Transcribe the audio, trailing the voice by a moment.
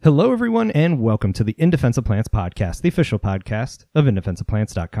Hello, everyone, and welcome to the In Defense of Plants podcast, the official podcast of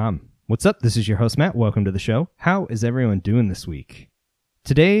indefenseofplants.com. What's up? This is your host, Matt. Welcome to the show. How is everyone doing this week?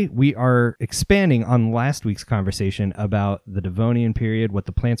 Today, we are expanding on last week's conversation about the Devonian period, what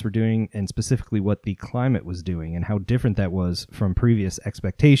the plants were doing, and specifically what the climate was doing, and how different that was from previous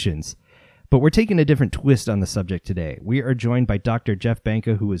expectations. But we're taking a different twist on the subject today. We are joined by Dr. Jeff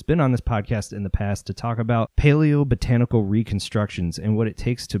Banka, who has been on this podcast in the past to talk about paleobotanical reconstructions and what it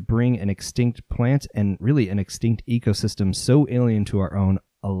takes to bring an extinct plant and really an extinct ecosystem so alien to our own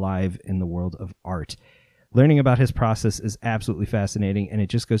alive in the world of art. Learning about his process is absolutely fascinating, and it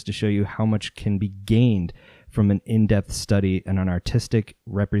just goes to show you how much can be gained from an in-depth study and an artistic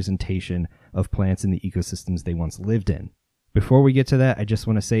representation of plants and the ecosystems they once lived in. Before we get to that, I just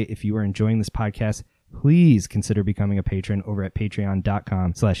want to say if you are enjoying this podcast, please consider becoming a patron over at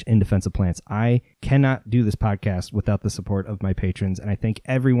patreon.com/indefenseofplants. I cannot do this podcast without the support of my patrons, and I thank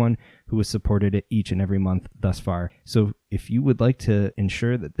everyone who has supported it each and every month thus far. So if you would like to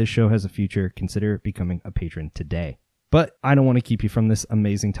ensure that this show has a future, consider becoming a patron today. But I don't want to keep you from this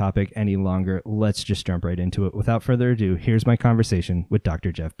amazing topic any longer. Let's just jump right into it. Without further ado, here's my conversation with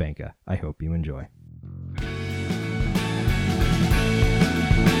Dr. Jeff Banka. I hope you enjoy.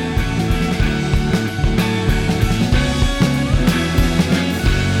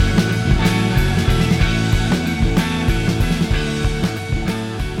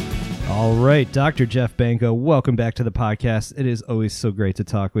 All right, Dr. Jeff Banka, welcome back to the podcast. It is always so great to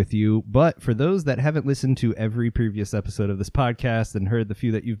talk with you. But for those that haven't listened to every previous episode of this podcast and heard the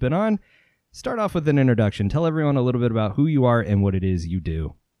few that you've been on, start off with an introduction. Tell everyone a little bit about who you are and what it is you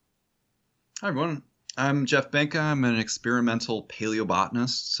do. Hi, everyone. I'm Jeff Banka. I'm an experimental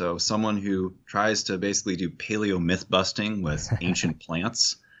paleobotanist, so someone who tries to basically do paleo myth busting with ancient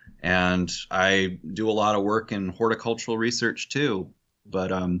plants. And I do a lot of work in horticultural research too.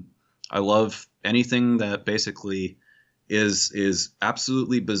 But I love anything that basically is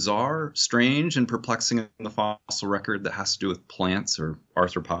absolutely bizarre, strange, and perplexing in the fossil record that has to do with plants or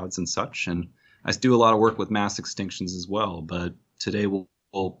arthropods and such. And I do a lot of work with mass extinctions as well. But today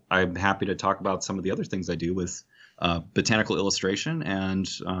I'm happy to talk about some of the other things I do with botanical illustration and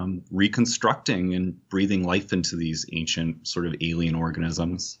reconstructing and breathing life into these ancient sort of alien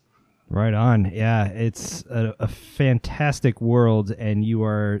organisms. Right on. Yeah, it's a fantastic world, and you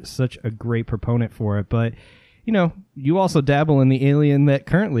are such a great proponent for it. But, you know, you also dabble in the alien that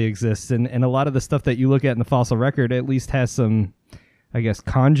currently exists, and a lot of the stuff that you look at in the fossil record at least has some, I guess,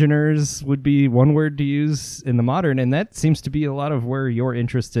 congeners would be one word to use in the modern, and that seems to be a lot of where your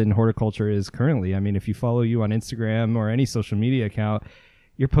interest in horticulture is currently. I mean, if you follow you on Instagram or any social media account,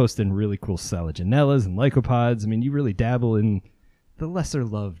 you're posting really cool Selaginellas and lycopods. I mean, you really dabble in the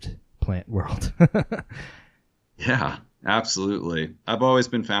lesser-loved plant world. Yeah, absolutely. I've always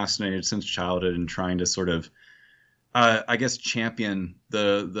been fascinated since childhood in trying to sort of, I guess, champion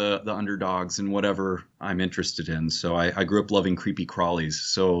the underdogs in whatever I'm interested in. So I grew up loving creepy crawlies.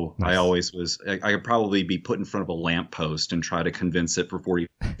 So nice. I always was, I could probably be put in front of a lamppost and try to convince it for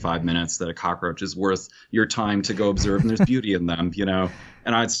 45 minutes that a cockroach is worth your time to go observe and there's beauty in them, you know,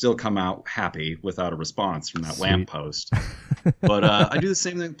 and I'd still come out happy without a response from that lamppost. But I do the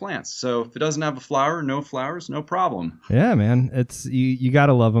same thing with plants. So if it doesn't have a flower, no flowers, no problem. Yeah, man. It's you got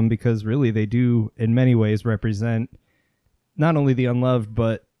to love them because really they do in many ways represent not only the unloved,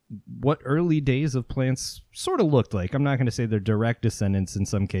 but what early days of plants sort of looked like. I'm not going to say they're direct descendants in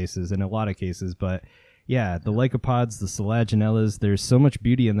some cases, in a lot of cases, but yeah, the lycopods, the Selaginellas, there's so much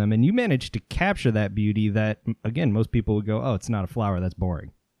beauty in them. And you managed to capture that beauty that, again, most people would go, oh, it's not a flower, that's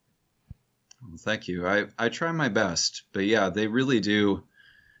boring. Well, thank you. I try my best, but yeah, they really do.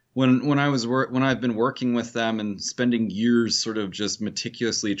 When I've been working with them and spending years sort of just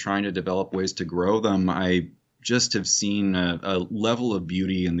meticulously trying to develop ways to grow them, I just have seen a level of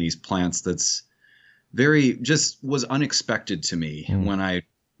beauty in these plants that's was unexpected to me. When I,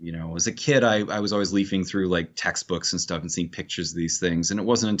 as a kid, I was always leafing through like textbooks and stuff and seeing pictures of these things. And it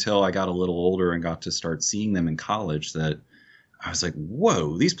wasn't until I got a little older and got to start seeing them in college that I was like,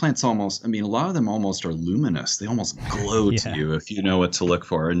 whoa, these plants a lot of them almost are luminous. They almost glow to you if you know what to look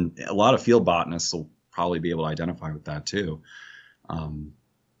for. And a lot of field botanists will probably be able to identify with that too.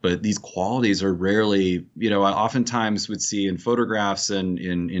 But these qualities are rarely, I oftentimes would see in photographs and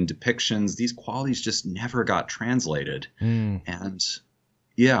in depictions, these qualities just never got translated. And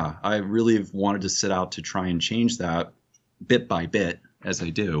yeah, I really have wanted to set out to try and change that bit by bit as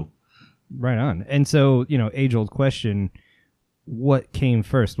I do. Right on. And so, age-old question, what came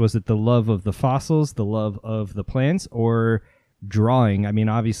first? Was it the love of the fossils, the love of the plants, or drawing? I mean,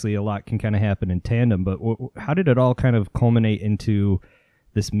 obviously a lot can kind of happen in tandem, but how did it all kind of culminate into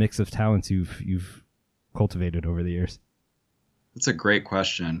this mix of talents you've cultivated over the years? That's a great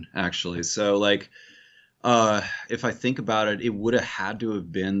question, actually. So like, if I think about it, it would have had to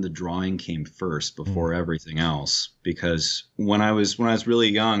have been the drawing came first before everything else, because when I was really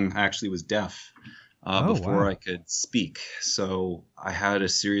young, I actually was deaf before I could speak. So I had a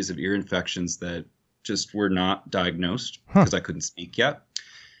series of ear infections that just were not diagnosed because I couldn't speak yet.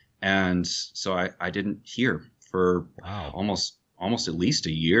 And so I didn't hear for almost at least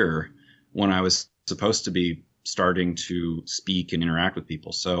a year when I was supposed to be starting to speak and interact with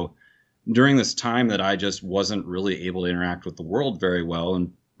people. So during this time that I just wasn't really able to interact with the world very well,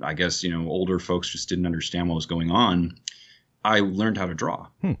 and I guess, older folks just didn't understand what was going on, I learned how to draw.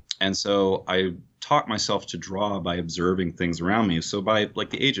 And so I taught myself to draw by observing things around me. So by like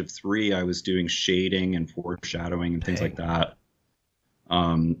the age of 3, I was doing shading and foreshadowing and things like that.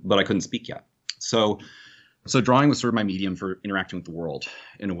 But I couldn't speak yet. So drawing was sort of my medium for interacting with the world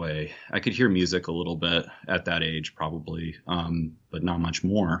in a way. I could hear music a little bit at that age, probably, but not much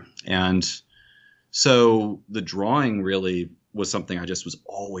more. And so the drawing really was something I just was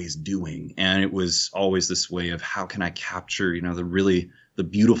always doing. And it was always this way of how can I capture, the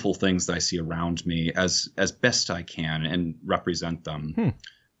beautiful things that I see around me as best I can and represent them.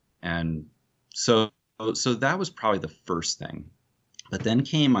 And so that was probably the first thing. But then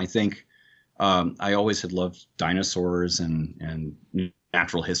came, I think, I always had loved dinosaurs and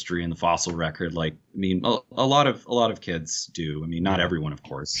natural history and the fossil record. Like, I mean, a lot of kids do. I mean, not everyone, of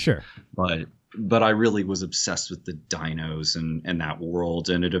course. Sure. But I really was obsessed with the dinos and that world.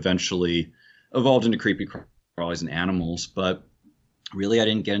 And it eventually evolved into creepy crawlies and animals. But really, I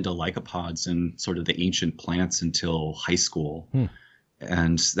didn't get into lycopods and sort of the ancient plants until high school.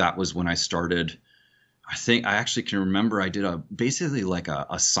 And that was when I started. I think I actually can remember I did basically like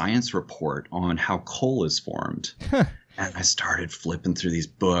a science report on how coal is formed. And I started flipping through these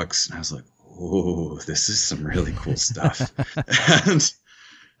books and I was like, oh, this is some really cool stuff. And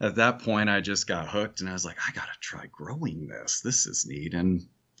at that point, I just got hooked and I was like, I got to try growing this. This is neat. And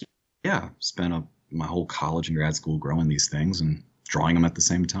yeah, spent my whole college and grad school growing these things and drawing them at the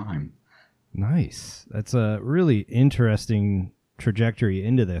same time. Nice. That's a really interesting trajectory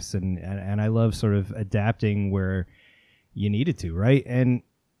into this, and I love sort of adapting where you needed to, right? And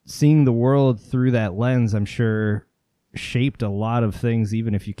seeing the world through that lens, I'm sure, shaped a lot of things,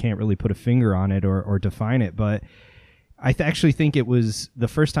 even if you can't really put a finger on it or define it. But I actually think it was the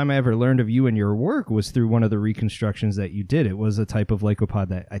first time I ever learned of you and your work was through one of the reconstructions that you did. It was a type of lycopod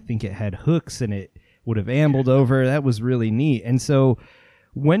that I think it had hooks and it would have ambled over. That was really neat. And so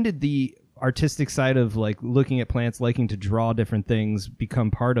when did the artistic side of like looking at plants, liking to draw different things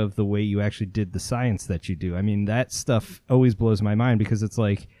become part of the way you actually did the science that you do? I mean, that stuff always blows my mind because it's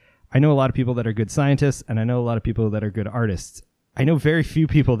like, I know a lot of people that are good scientists and I know a lot of people that are good artists. I know very few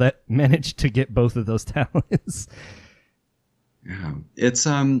people that manage to get both of those talents. Yeah, it's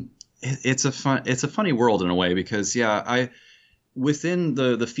a funny world in a way because within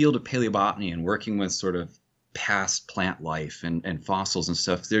the field of paleobotany and working with sort of past plant life and fossils and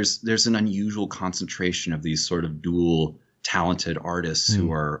stuff, there's an unusual concentration of these sort of dual talented artists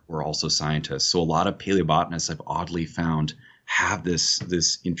who are also scientists. So a lot of paleobotanists I've oddly found have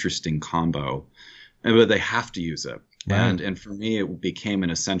this interesting combo, but they have to use it. Right. And for me, it became an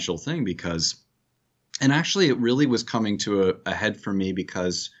essential thing because, and actually it really was coming to a head for me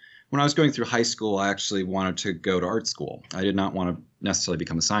because when I was going through high school, I actually wanted to go to art school. I did not want to necessarily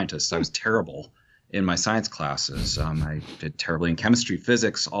become a scientist. I was terrible in my science classes. I did terribly in chemistry,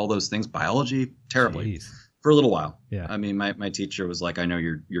 physics, all those things, biology, terribly. Jeez. For a little while. Yeah. I mean, my teacher was like, I know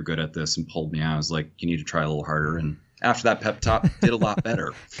you're good at this, and pulled me out. I was like, you need to try a little harder. And after that pep talk, did a lot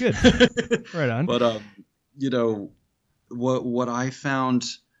better. Good. Right on. But, what I found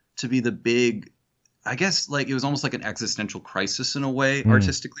to be the big, I guess, like it was almost like an existential crisis in a way,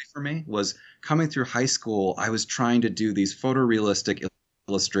 artistically for me, was coming through high school. I was trying to do these photorealistic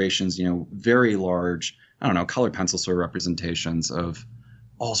illustrations, very large, color pencil sort of representations of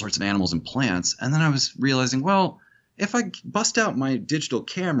all sorts of animals and plants. And then I was realizing, well, if I bust out my digital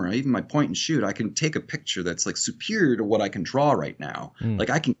camera, even my point and shoot, I can take a picture that's like superior to what I can draw right now.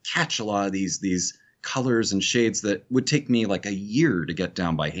 Like I can catch a lot of these colors and shades that would take me like a year to get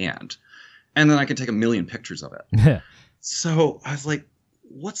down by hand. And then I could take a million pictures of it. Yeah. So I was like,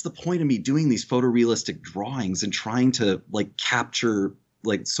 what's the point of me doing these photorealistic drawings and trying to like capture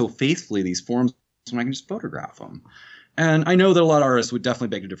like so faithfully these forms when I can just photograph them? And I know that a lot of artists would definitely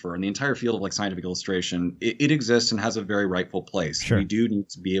beg to differ. In the entire field of like scientific illustration, it exists and has a very rightful place. Sure. We do need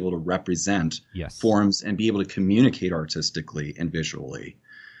to be able to represent forms and be able to communicate artistically and visually.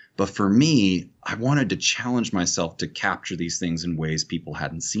 But for me, I wanted to challenge myself to capture these things in ways people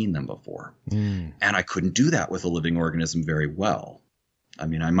hadn't seen them before. And I couldn't do that with a living organism very well. I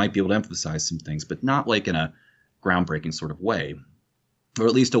mean, I might be able to emphasize some things, but not like in a groundbreaking sort of way, or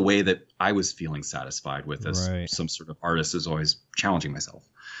at least a way that I was feeling satisfied with as some sort of artist is always challenging myself.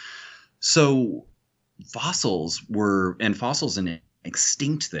 So fossils and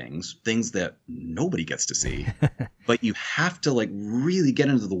extinct things that nobody gets to see, but you have to like really get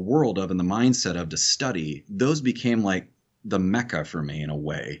into the world of and the mindset of to study. Those became like the mecca for me in a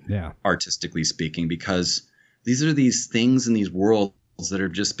way, artistically speaking, because these are these things in these worlds that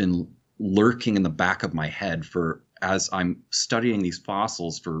have just been lurking in the back of my head as I'm studying these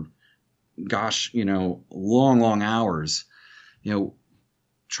fossils for, long hours,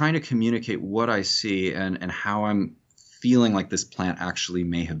 trying to communicate what I see and how I'm feeling like this plant actually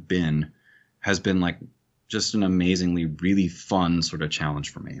may have been has been like just an amazingly really fun sort of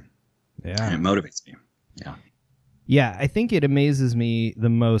challenge for me. Yeah. And it motivates me. Yeah. Yeah, I think it amazes me the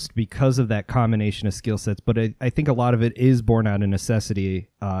most because of that combination of skill sets, but I think a lot of it is born out of necessity,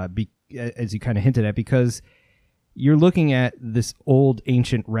 as you kind of hinted at, because you're looking at this old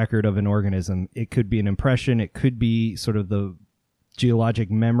ancient record of an organism. It could be an impression. It could be sort of the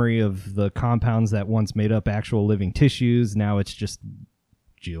geologic memory of the compounds that once made up actual living tissues. Now it's just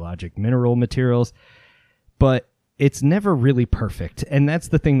geologic mineral materials, but it's never really perfect. And that's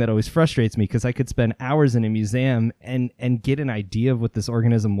the thing that always frustrates me, because I could spend hours in a museum and get an idea of what this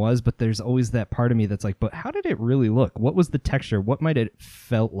organism was, but there's always that part of me that's like, but how did it really look? What was the texture? What might it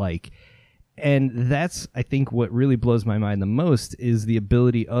felt like? And that's, I think, what really blows my mind the most is the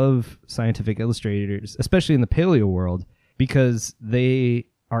ability of scientific illustrators, especially in the paleo world, because they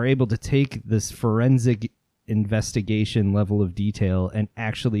are able to take this forensic investigation level of detail and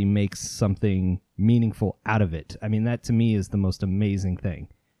actually make something meaningful out of it. I mean, that to me is the most amazing thing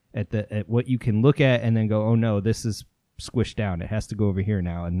at what you can look at and then go, oh no, this is squished down. It has to go over here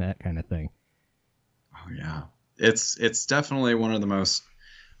now, and that kind of thing. Oh yeah. It's definitely one of the most,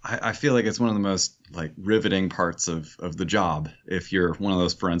 I feel like it's one of the most like riveting parts of the job if you're one of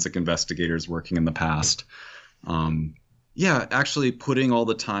those forensic investigators working in the past. Yeah, actually putting all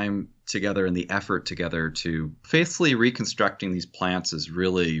the time together and the effort together to faithfully reconstructing these plants is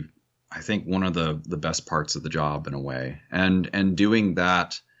really, I think, one of the best parts of the job in a way. And doing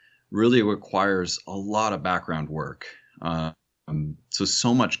that really requires a lot of background work.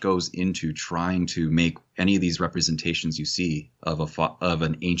 So much goes into trying to make any of these representations you see of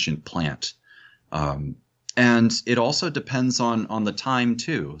an ancient plant. And it also depends on the time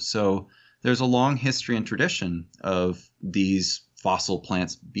too. So there's a long history and tradition of these fossil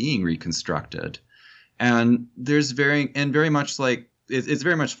plants being reconstructed. And there's very much like, it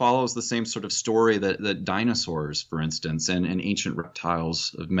very much follows the same sort of story that dinosaurs, for instance, and ancient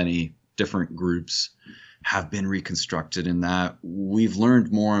reptiles of many different groups have been reconstructed, in that we've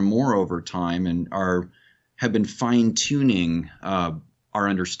learned more and more over time and have been fine-tuning our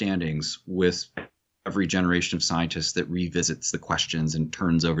understandings with every generation of scientists that revisits the questions and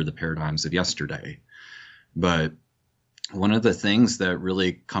turns over the paradigms of yesterday. But one of the things that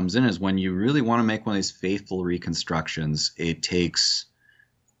really comes in is when you really want to make one of these faithful reconstructions, it just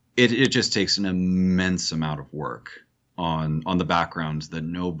takes an immense amount of work on the background that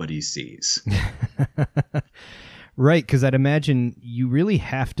nobody sees. Right, because I'd imagine you really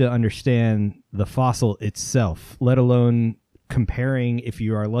have to understand the fossil itself, let alone comparing, if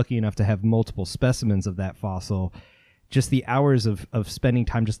you are lucky enough to have multiple specimens of that fossil, just the hours of spending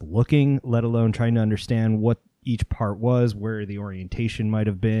time just looking, let alone trying to understand what each part was, where the orientation might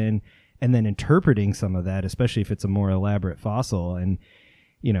have been, and then interpreting some of that, especially if it's a more elaborate fossil. And,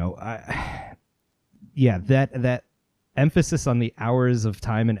 that emphasis on the hours of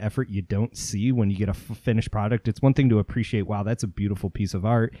time and effort you don't see when you get a finished product. It's one thing to appreciate, wow, that's a beautiful piece of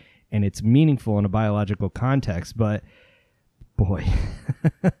art and it's meaningful in a biological context, but boy,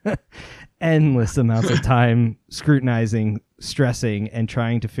 endless amounts of time scrutinizing, stressing, and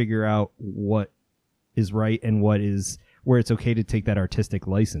trying to figure out what is right and where it's okay to take that artistic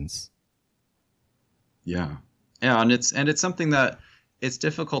license. Yeah. And it's something that it's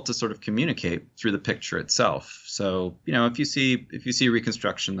difficult to sort of communicate through the picture itself. So, if you see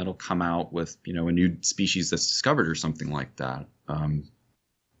reconstruction that'll come out with, a new species that's discovered or something like that,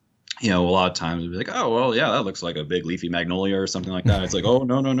 a lot of times we'll be like, oh, well, yeah, that looks like a big leafy magnolia or something like that. It's like, oh,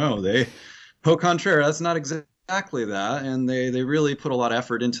 no. They, au contraire, that's not exactly that. And they really put a lot of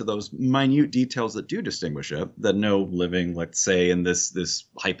effort into those minute details that do distinguish it, that no living, let's say in this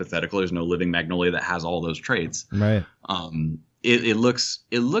hypothetical, there's no living magnolia that has all those traits. Right. it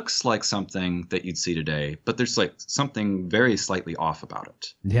looks like something that you'd see today, but there's like something very slightly off about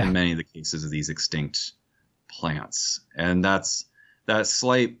it in many of the cases of these extinct plants. And that's that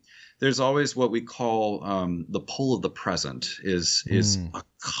slight. There's always what we call the pull of the present is a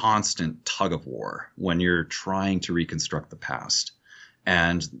constant tug of war when you're trying to reconstruct the past,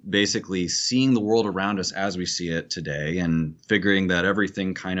 and basically seeing the world around us as we see it today and figuring that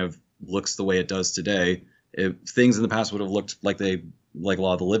everything kind of looks the way it does today. If things in the past would have looked like a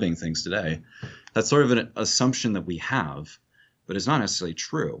lot of the living things today. That's sort of an assumption that we have, but it's not necessarily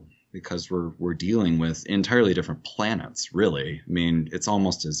true, because we're dealing with entirely different planets, really. I mean, it's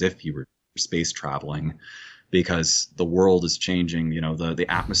almost as if you were space traveling, because the world is changing. You know,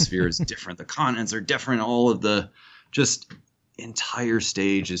 the atmosphere is different, the continents are different, all of the just entire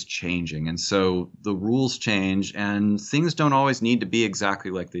stage is changing. And so the rules change, and things don't always need to be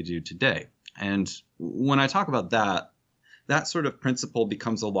exactly like they do today. And when I talk about that sort of principle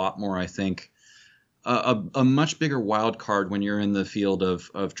becomes a lot more, I think, a much bigger wild card when you're in the field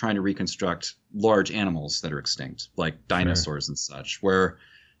of trying to reconstruct large animals that are extinct, like dinosaurs and such, where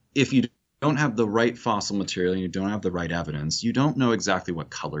if you don't have the right fossil material and you don't have the right evidence, you don't know exactly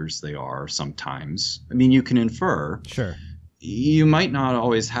what colors they are sometimes. I mean, you can infer. Sure. You might not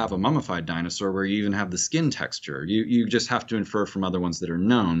always have a mummified dinosaur where you even have the skin texture. You just have to infer from other ones that are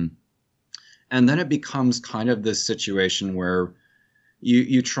known. And then it becomes kind of this situation where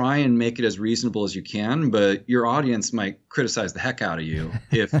you try and make it as reasonable as you can, but your audience might criticize the heck out of you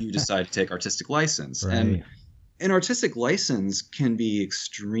if you decide to take artistic license. Right. And an artistic license can be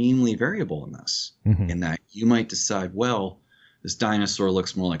extremely variable in this, in that you might decide, well, this dinosaur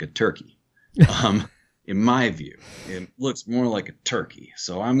looks more like a turkey. In my view, it looks more like a turkey,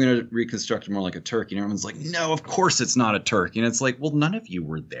 so I'm going to reconstruct it more like a turkey. And everyone's like, no, of course it's not a turkey. And it's like, well, none of you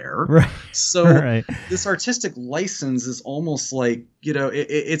were there. Right. So this artistic license is almost like, you know,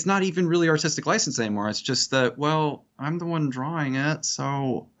 it's not even really artistic license anymore. It's just that, well, I'm the one drawing it,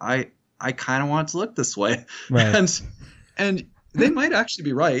 so I kind of want it to look this way. Right. And they might actually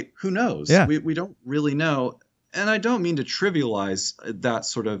be right. Who knows? Yeah. We don't really know. And I don't mean to trivialize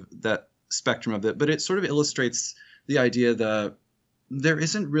that spectrum of it, but it sort of illustrates the idea that there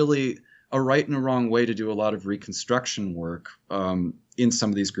isn't really a right and a wrong way to do a lot of reconstruction work in some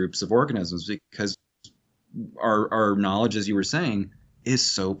of these groups of organisms, because our knowledge, as you were saying, is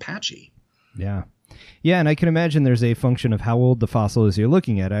so patchy. Yeah. Yeah, and I can imagine there's a function of how old the fossil is you're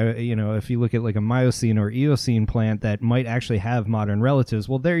looking at. If you look at like a Miocene or Eocene plant that might actually have modern relatives,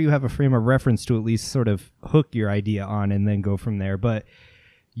 well, there you have a frame of reference to at least sort of hook your idea on and then go from there. But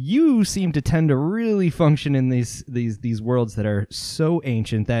you seem to tend to really function in these worlds that are so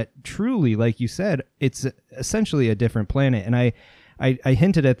ancient that truly, like you said, it's essentially a different planet. And I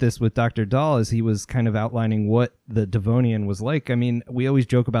hinted at this with Dr. Dahl as he was kind of outlining what the Devonian was like. I mean, we always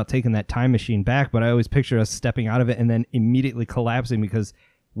joke about taking that time machine back, but I always picture us stepping out of it and then immediately collapsing because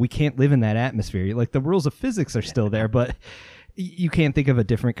we can't live in that atmosphere. Like, the rules of physics are still there, but you can't think of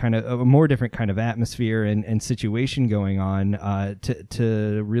a more different kind of atmosphere and situation going on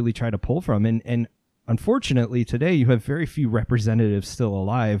to really try to pull from. And unfortunately, today you have very few representatives still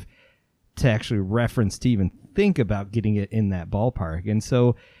alive to actually reference, to even think about getting it in that ballpark. And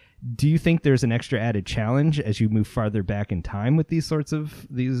so, do you think there's an extra added challenge as you move farther back in time with these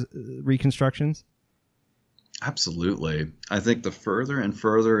reconstructions? Absolutely. I think the further and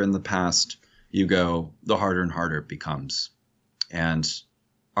further in the past you go, the harder and harder it becomes. And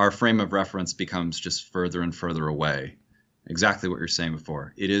our frame of reference becomes just further and further away. Exactly what you're saying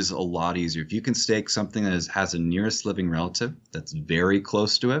before. It is a lot easier. If you can stake something that has a nearest living relative that's very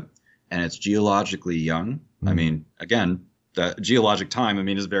close to it, and it's geologically young. I mean, again, the geologic time,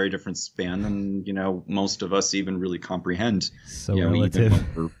 is a very different span than, most of us even really comprehend. So relative. Even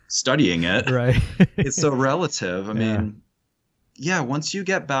when we're studying it. Right. It's so relative. I mean, once you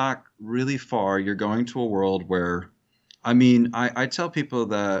get back really far, you're going to a world where, I tell people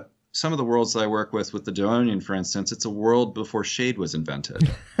that some of the worlds that I work with the Devonian, for instance, it's a world before shade was invented.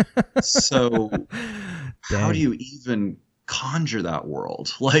 So how do you even conjure that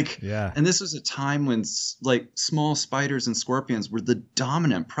world? And this was a time when small spiders and scorpions were the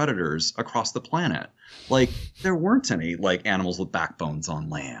dominant predators across the planet. There weren't any animals with backbones on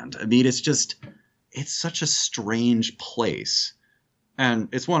land. It's such a strange place. And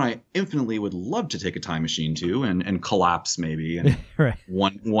it's one I infinitely would love to take a time machine to and collapse maybe and right.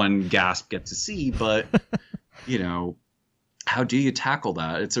 one gasp get to see. But, how do you tackle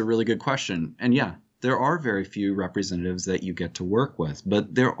that? It's a really good question. And there are very few representatives that you get to work with.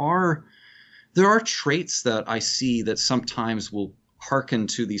 But there are traits that I see that sometimes will hearken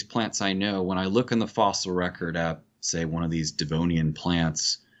to these plants I know when I look in the fossil record at say, one of these Devonian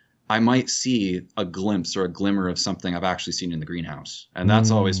plants, I might see a glimpse or a glimmer of something I've actually seen in the greenhouse. And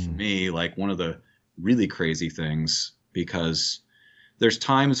that's always, for me, like one of the really crazy things, because there's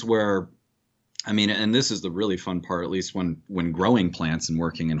times where, I mean, and this is the really fun part, at least when growing plants and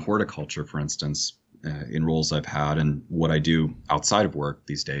working in horticulture, for instance, in roles I've had and what I do outside of work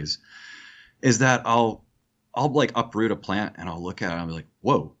these days, is that I'll like uproot a plant and I'll look at it and I'll be like,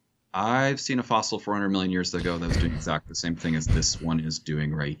 whoa, I've seen a fossil 400 million years ago that was doing exactly the same thing as this one is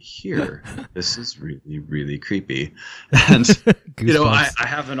doing right here. This is really, really creepy. And, you know, I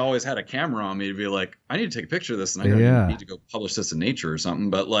haven't always had a camera on me to be like, I need to take a picture of this and I need to go publish this in Nature or something.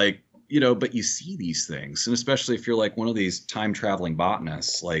 But like, you know, but you see these things. And especially if you're like one of these time traveling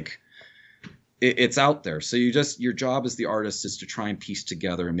botanists, like it's out there. So your job as the artist is to try and piece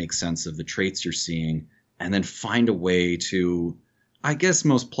together and make sense of the traits you're seeing and then find a way to, I guess,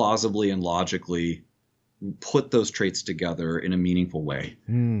 most plausibly and logically put those traits together in a meaningful way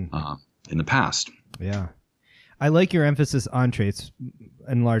in the past. Yeah. I like your emphasis on traits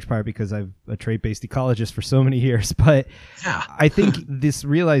in large part because I'm a trait-based ecologist for so many years. But yeah. I think this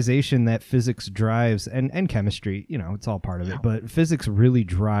realization that physics drives, and chemistry, you know, it's all part of it, but physics really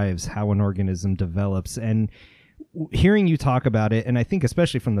drives how an organism develops. And hearing you talk about it, and I think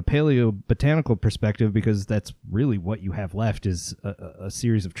especially from the paleobotanical perspective, because that's really what you have left is a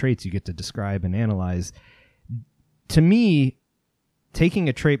series of traits you get to describe and analyze. To me, taking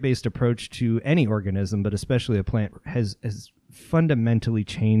a trait-based approach to any organism, but especially a plant, has fundamentally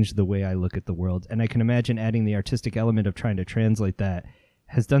changed the way I look at the world. And I can imagine adding the artistic element of trying to translate that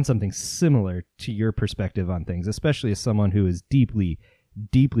has done something similar to your perspective on things, especially as someone who is deeply,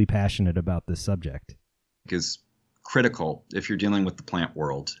 deeply passionate about this subject. Is critical if you're dealing with the plant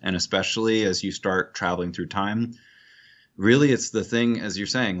world, and especially as you start traveling through time. Really, it's the thing, as you're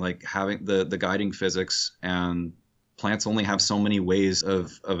saying, like having the guiding physics, and plants only have so many ways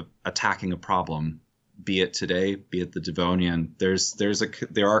of attacking a problem, be it today, be it the Devonian.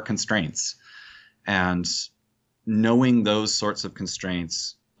 There are constraints, and knowing those sorts of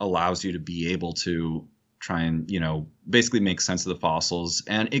constraints allows you to be able to try and, you know, basically make sense of the fossils.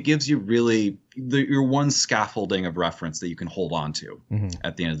 And it gives you really your one scaffolding of reference that you can hold on to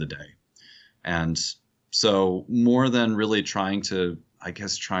at the end of the day. And so more than really trying to, I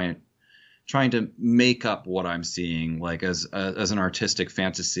guess, trying to make up what I'm seeing, like as an artistic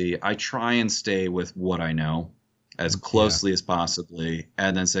fantasy, I try and stay with what I know as closely as possibly,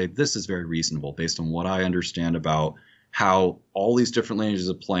 and then say, this is very reasonable based on what I understand about how all these different lineages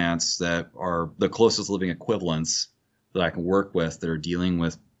of plants that are the closest living equivalents that I can work with that are dealing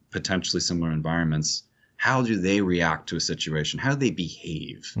with potentially similar environments, how do they react to a situation? How do they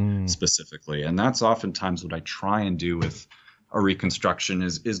behave specifically? And that's oftentimes what I try and do with a reconstruction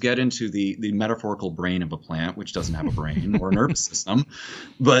is get into the metaphorical brain of a plant, which doesn't have a brain or a nervous system,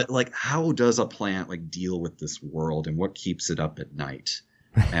 but like, how does a plant like deal with this world and what keeps it up at night?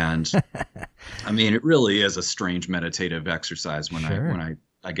 And I mean, it really is a strange meditative exercise when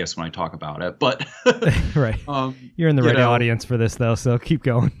I guess when I talk about it, but right. You're in the right audience for this though, so keep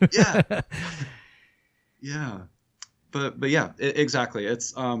going. Yeah. Yeah. But yeah, exactly.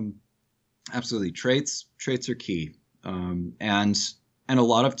 It's absolutely traits are key. And a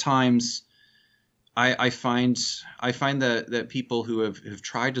lot of times I find that people who have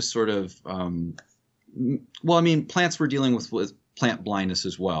tried to sort of, well, I mean, plants we're dealing with plant blindness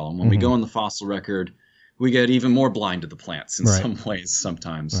as well. And when we go in the fossil record, we get even more blind to the plants in some ways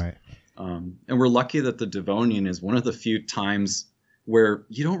sometimes. Right. And we're lucky that the Devonian is one of the few times where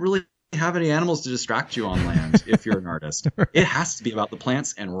you don't really have any animals to distract you on land if you're an artist. Right. It has to be about the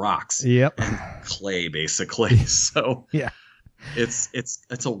plants and rocks and clay, basically. So yeah, it's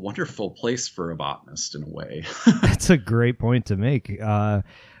a wonderful place for a botanist in a way. That's a great point to make.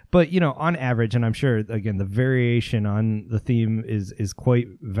 But, you know, on average, and I'm sure, again, the variation on the theme is quite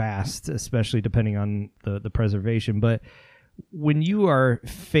vast, especially depending on the preservation. But when you are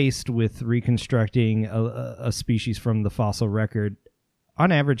faced with reconstructing a species from the fossil record,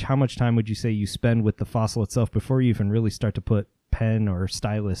 on average, how much time would you say you spend with the fossil itself before you even really start to put pen or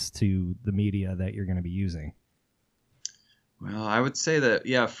stylus to the media that you're going to be using? Well, I would say that,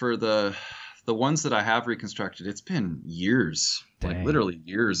 yeah, for the ones that I have reconstructed, it's been years. Dang. Like literally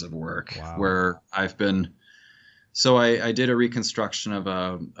years of work. Wow. Where I've been. So I did a reconstruction of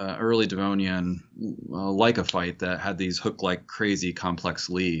a early Devonian lycophyte that had these hook-like crazy complex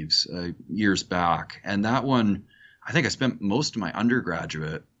leaves years back, and that one, I think I spent most of my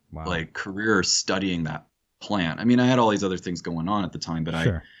undergraduate career studying that plant. I mean, I had all these other things going on at the time,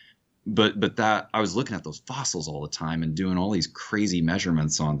 but but that I was looking at those fossils all the time and doing all these crazy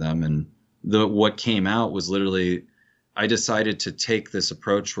measurements on them, and what came out was literally I decided to take this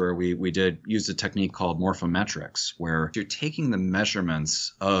approach where we use a technique called morphometrics, where you're taking the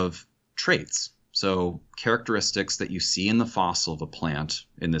measurements of traits. So characteristics that you see in the fossil of a plant,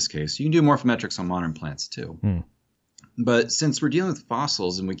 in this case. You can do morphometrics on modern plants too. But since we're dealing with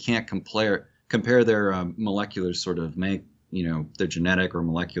fossils and we can't compare their molecular sort of their genetic or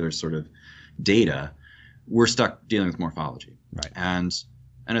molecular sort of data, we're stuck dealing with morphology. Right.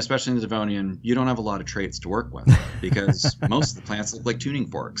 And especially in the Devonian, you don't have a lot of traits to work with because most of the plants look like tuning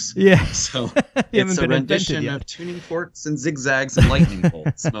forks. Yeah. So it's a rendition of tuning forks and zigzags and lightning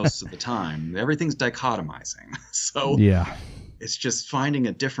bolts most of the time. Everything's dichotomizing. So yeah, it's just finding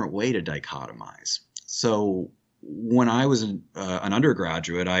a different way to dichotomize. So when I was an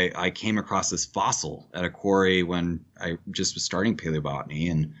undergraduate, I came across this fossil at a quarry when I just was starting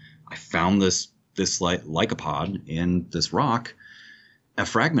paleobotany, and I found this lycopod in this rock, a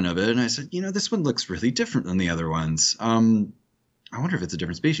fragment of it, and I said, this one looks really different than the other ones. I wonder if it's a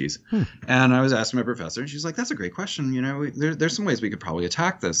different species. And I was asking my professor, and she's like, that's a great question. There's some ways we could probably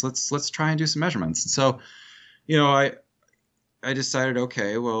attack this. Let's try and do some measurements. And so, I decided,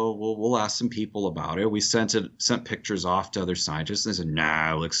 okay, well, we'll ask some people about it. We sent pictures off to other scientists, and they said,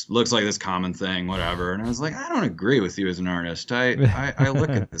 nah, looks like this common thing, whatever. And I was like, I don't agree with you as an artist. I look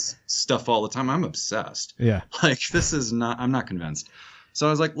at this stuff all the time. I'm obsessed. Yeah. I'm not convinced. So I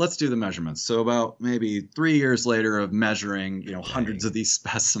was like, let's do the measurements. So about maybe 3 years later of measuring, hundreds of these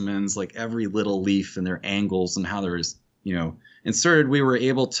specimens, like every little leaf and their angles and how they're, inserted, we were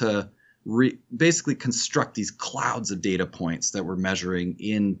able to basically construct these clouds of data points that we're measuring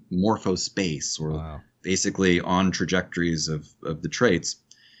in morphospace, or basically on trajectories of the traits,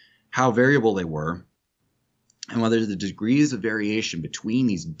 how variable they were, and whether the degrees of variation between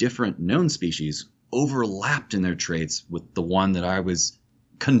these different known species overlapped in their traits with the one that I was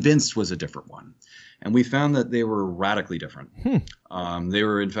convinced was a different one. And we found that they were radically different. They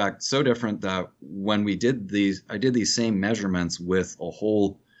were, in fact, so different that when I did these same measurements with a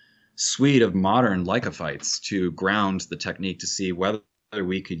whole suite of modern lycophytes to ground the technique to see whether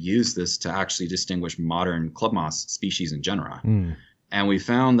we could use this to actually distinguish modern club moss species and genera. And we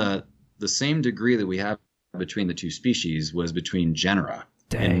found that the same degree that we have between the two species was between genera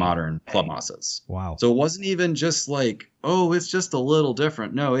in modern club mosses. Wow. So it wasn't even just like, oh, it's just a little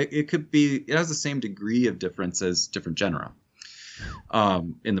different. No, it could be, it has the same degree of difference as different genera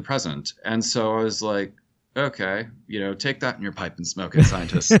in the present. And so I was like, okay, take that in your pipe and smoke it,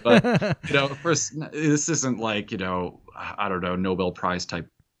 scientists. But, of course, this isn't like, I don't know, Nobel Prize type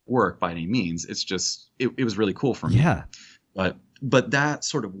work by any means. It's just, it was really cool for me. Yeah. But that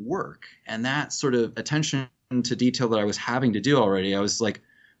sort of work and that sort of attention to detail that I was having to do already, I was like,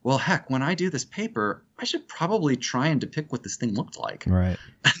 well, heck, when I do this paper, I should probably try and depict what this thing looked like. Right.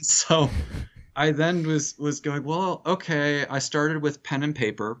 And so I then was going, well, okay, I started with pen and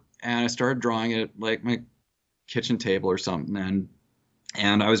paper, and I started drawing it like my kitchen table or something,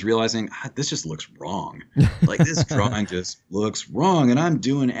 and I was realizing this just looks wrong. Like, this drawing just looks wrong, and I'm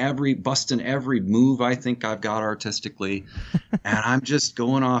doing busting every move I think I've got artistically, and I'm just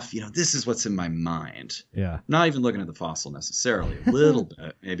going off, this is what's in my mind. Yeah. Not Not even looking at the fossil necessarily, a little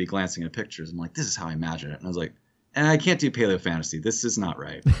bit, maybe glancing at pictures. I'm like, this is how I imagine it. And I was like, I can't do paleo fantasy. This is not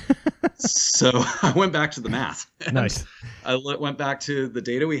right. So I went back to the math. Nice. I went back to the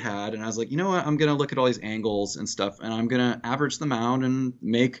data we had, and I was like, you know what? I'm going to look at all these angles and stuff, and I'm going to average them out and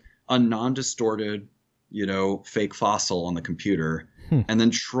make a non-distorted, fake fossil on the computer, and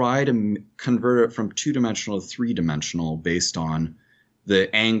then try to convert it from 2-dimensional to 3-dimensional based on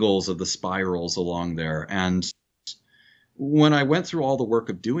the angles of the spirals along there. And when I went through all the work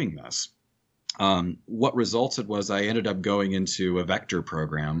of doing this, what resulted was I ended up going into a vector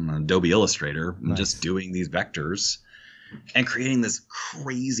program, Adobe Illustrator, and just doing these vectors and creating this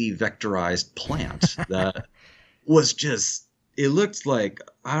crazy vectorized plant that was just, it looked like,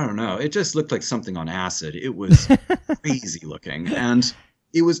 I don't know, it just looked like something on acid. It was crazy looking. And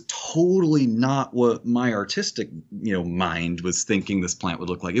it was totally not what my artistic, mind was thinking this plant would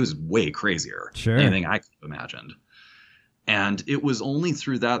look like. It was way crazier than anything I could have imagined. And it was only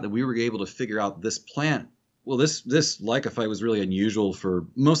through that we were able to figure out this plant. Well, this lycophyte was really unusual for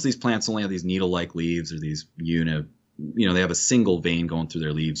most of these plants. Only have these needle-like leaves, or these they have a single vein going through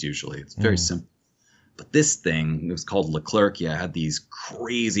their leaves usually. It's very simple. But this thing, it was called Leclercia, had these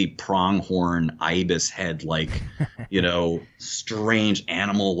crazy pronghorn ibis head-like, strange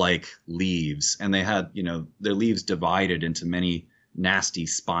animal-like leaves, and they had their leaves divided into many nasty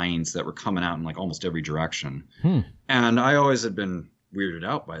spines that were coming out in like almost every direction. And I always had been weirded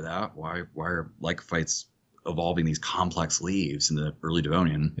out by that. Why are lycophytes evolving these complex leaves in the early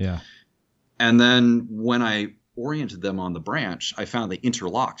Devonian? Yeah. And then when I oriented them on the branch, I found they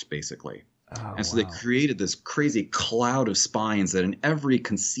interlocked basically. Oh, and so they created this crazy cloud of spines that in every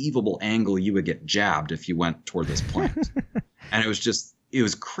conceivable angle you would get jabbed if you went toward this plant. And it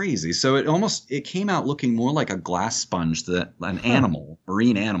was crazy. So it came out looking more like a glass sponge than an animal,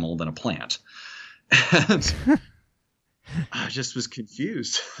 marine animal, than a plant. And I just was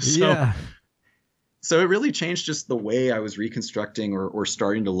confused. So it really changed just the way I was reconstructing or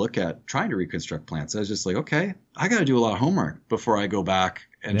starting to look at trying to reconstruct plants. I was just like, okay, I got to do a lot of homework before I go back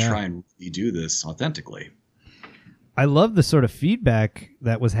and try and redo this authentically. I love the sort of feedback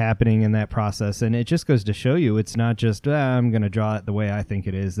that was happening in that process. And it just goes to show you it's not just, I'm going to draw it the way I think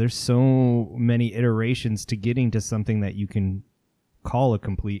it is. There's so many iterations to getting to something that you can call a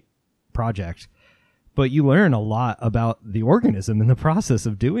complete project. But you learn a lot about the organism in the process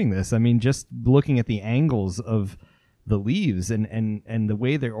of doing this. I mean, just looking at the angles of the leaves and the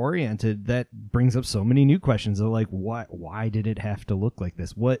way they're oriented, that brings up so many new questions of like, why did it have to look like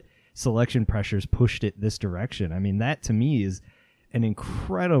this? What selection pressures pushed it this direction? I mean, that to me is an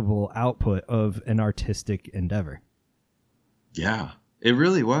incredible output of an artistic endeavor. Yeah, it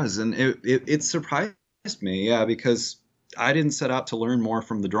really was. And it surprised me, because I didn't set out to learn more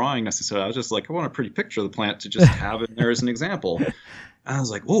from the drawing necessarily. I was just like, I want a pretty picture of the plant to just have in there as an example. And I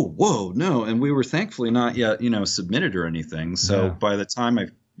was like, whoa, no. And we were thankfully not yet, submitted or anything. So by the time I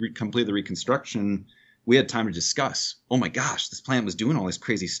completed the reconstruction, we had time to discuss, oh my gosh, this plant was doing all this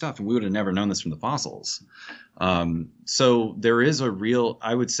crazy stuff. And we would have never known this from the fossils. So there is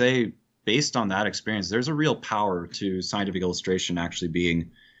I would say, based on that experience, there's a real power to scientific illustration actually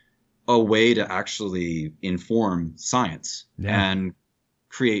being a way to actually inform science and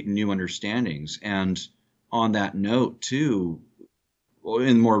create new understandings. And on that note, too,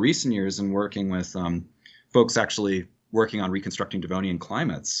 in more recent years and working with folks actually working on reconstructing Devonian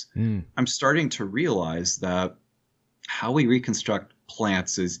climates, I'm starting to realize that how we reconstruct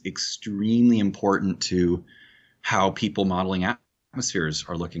plants is extremely important to how people modeling atmospheres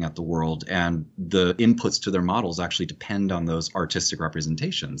are looking at the world, and the inputs to their models actually depend on those artistic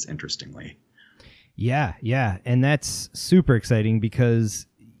representations, interestingly. Yeah. And that's super exciting because,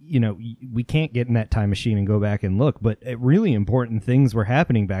 we can't get in that time machine and go back and look, but really important things were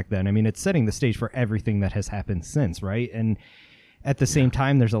happening back then. I mean, it's setting the stage for everything that has happened since, right? And at the same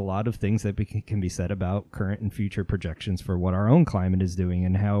time, there's a lot of things that can be said about current and future projections for what our own climate is doing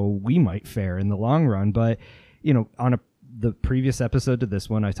and how we might fare in the long run. But, on the previous episode to this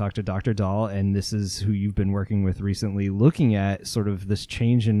one, I talked to Dr. Dahl, and this is who you've been working with recently, looking at sort of this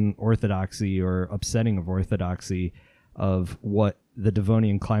change in orthodoxy or upsetting of orthodoxy of what the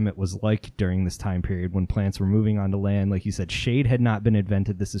Devonian climate was like during this time period when plants were moving onto land. Like you said, shade had not been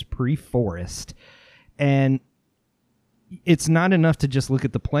invented. This is pre-forest. And it's not enough to just look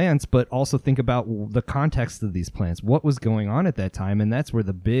at the plants, but also think about the context of these plants. What was going on at that time? And that's where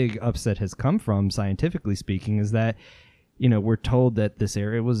the big upset has come from, scientifically speaking, is that we're told that this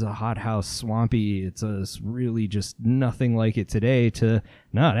area was a hothouse, swampy. It's really just nothing like it today. It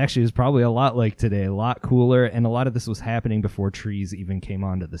actually is probably a lot like today, a lot cooler. And a lot of this was happening before trees even came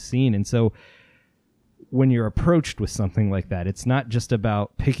onto the scene. And so when you're approached with something like that, it's not just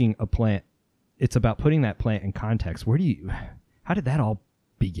about picking a plant. It's about putting that plant in context. How did that all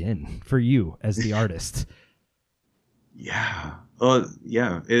begin for you as the artist? Yeah. Well,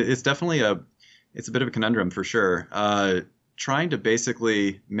 yeah, it's definitely it's a bit of a conundrum for sure. Trying to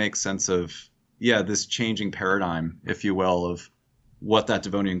basically make sense of, this changing paradigm, if you will, of what that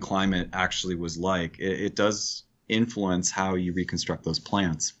Devonian climate actually was like. It does influence how you reconstruct those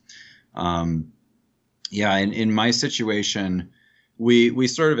plants. In my situation, we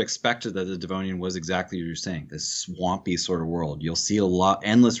sort of expected that the Devonian was exactly what you're saying, this swampy sort of world. You'll see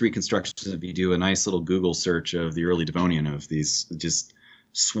endless reconstructions if you do a nice little Google search of the early Devonian, of these just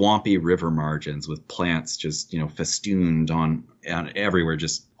swampy river margins with plants just, festooned on everywhere,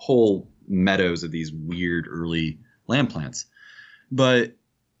 just whole meadows of these weird early land plants. But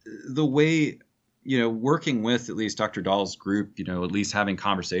the way, working with at least Dr. Dahl's group, at least having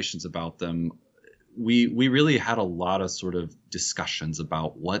conversations about them, we really had a lot of sort of discussions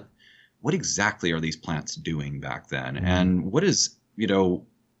about what exactly are these plants doing back then, and what is,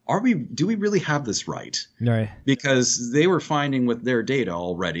 do we really have this right? Right. Because they were finding with their data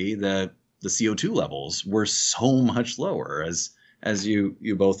already that the CO2 levels were so much lower, as you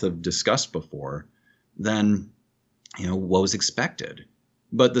both have discussed before, than what was expected.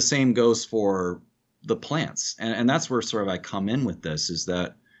 But the same goes for the plants, and that's where sort of I come in with this, is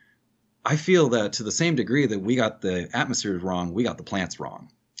that I feel that to the same degree that we got the atmospheres wrong, we got the plants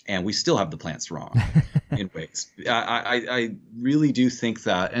wrong. And we still have the plants wrong in ways. I really do think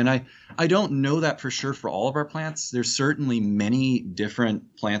that. And I don't know that for sure for all of our plants. There's certainly many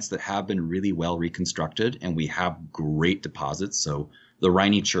different plants that have been really well reconstructed, and we have great deposits. So the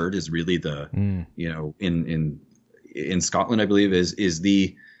Rhynie chert is really the, in Scotland, I believe, is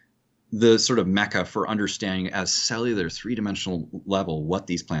the sort of mecca for understanding at a cellular 3-dimensional level what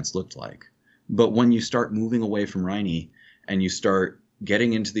these plants looked like. But when you start moving away from Rhynie and you start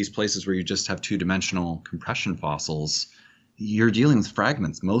getting into these places where you just have 2-dimensional compression fossils, you're dealing with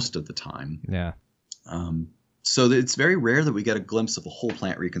fragments most of the time. Yeah. So it's very rare that we get a glimpse of a whole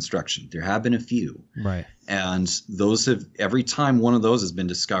plant reconstruction. There have been a few. Right. And those have, every time one of those has been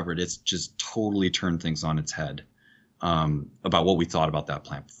discovered, it's just totally turned things on its head about what we thought about that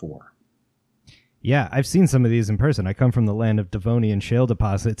plant before. Yeah, I've seen some of these in person. I come from the land of Devonian shale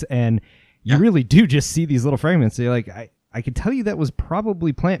deposits, and you really do just see these little fragments. You're like, I could tell you that was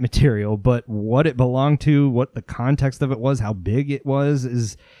probably plant material, but what it belonged to, what the context of it was, how big it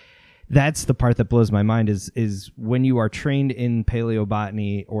was, that's the part that blows my mind is when you are trained in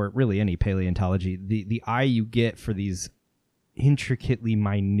paleobotany or really any paleontology, the eye you get for these intricately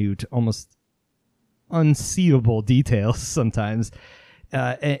minute, almost unseeable details sometimes,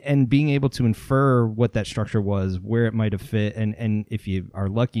 and being able to infer what that structure was, where it might have fit, and if you are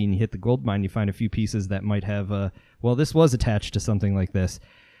lucky and you hit the gold mine, you find a few pieces that might have well, this was attached to something like this.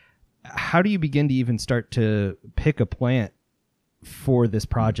 How do you begin to even start to pick a plant for this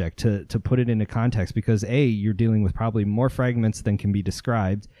project to put it into context? Because A, you're dealing with probably more fragments than can be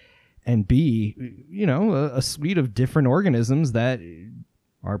described, and B, a suite of different organisms that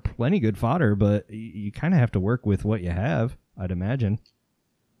are plenty good fodder, but you kind of have to work with what you have, I'd imagine.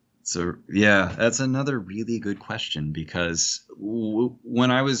 So, yeah, that's another really good question, because when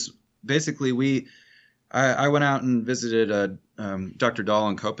I was basically, I went out and visited Dr. Dahl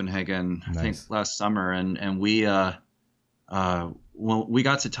in Copenhagen, Nice. I think last summer, and we we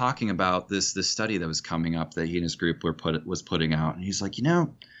got to talking about this study that was coming up that he and his group was putting out, and he's like,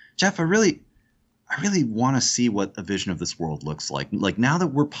 Jeff, I really want to see what a vision of this world looks like. Like, now that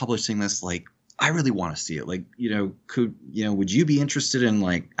we're publishing this, like, I really want to see it. Like, would you be interested in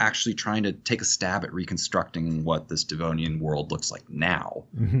like actually trying to take a stab at reconstructing what this Devonian world looks like now,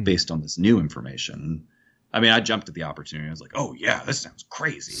 based on this new information? I mean, I jumped at the opportunity. I was like, oh yeah, this sounds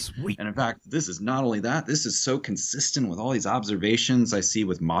crazy. Sweet. And in fact, this is not only that, this is so consistent with all these observations I see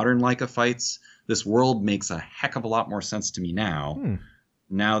with modern lycophytes. This world makes a heck of a lot more sense to me now.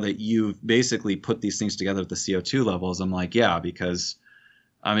 Now that you've basically put these things together at the CO2 levels, I'm like, yeah, because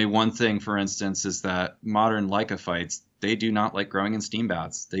I mean, one thing, for instance, is that modern lycophytes, they do not like growing in steam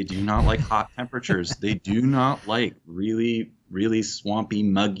baths. They do not like hot temperatures. They do not like really, really swampy,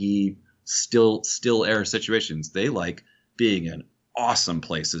 muggy, still air situations. They like being in awesome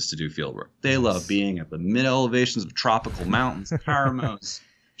places to do field work. They love being at the mid elevations of tropical mountains, Paramos,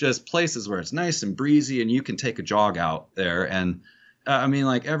 just places where it's nice and breezy and you can take a jog out there. And I mean,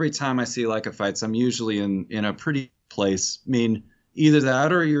 like, every time I see lycophytes, I'm usually in a pretty place. I mean, either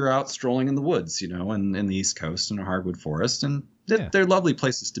that or you're out strolling in the woods, in the East Coast in a hardwood forest. And they're lovely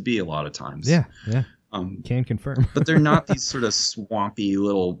places to be a lot of times. Yeah. Can confirm. But they're not these sort of swampy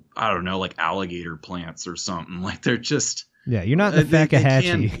little, I don't know, like alligator plants or something. Like, they're just... Yeah, you're not the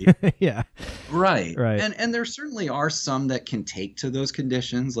Fakahatchee. Yeah. Right. And there certainly are some that can take to those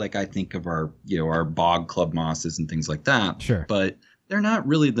conditions. Like, I think of our bog club mosses and things like that. Sure. But they're not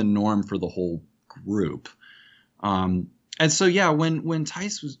really the norm for the whole group. And so, yeah, when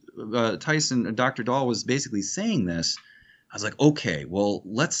Tyson and Dr. Dahl was basically saying this, I was like, okay, well,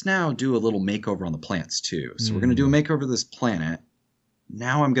 let's now do a little makeover on the plants too. So we're going to do a makeover of this planet.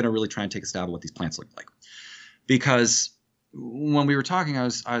 Now I'm going to really try and take a stab at what these plants look like. Because when we were talking, I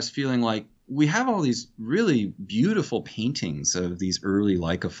was feeling like we have all these really beautiful paintings of these early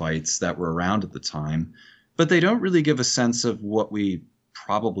lycophytes that were around at the time, but they don't really give a sense of what we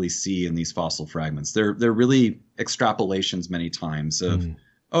probably see in these fossil fragments. They're really extrapolations many times of,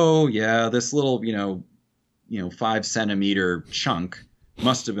 oh yeah, this little, 5 centimeter chunk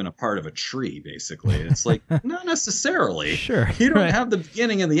must have been a part of a tree, basically. It's like, not necessarily. Sure. You don't have the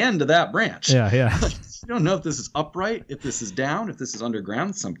beginning and the end of that branch. Yeah. You don't know if this is upright, if this is down, if this is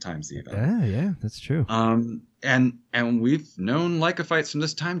underground sometimes even. Yeah, that's true. And we've known lycophytes from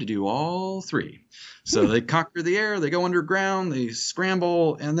this time to do all three. So they conquer the air, they go underground, they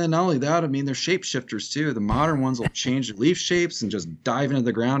scramble, and then not only that, I mean, they're shapeshifters too. The modern ones will change their leaf shapes and just dive into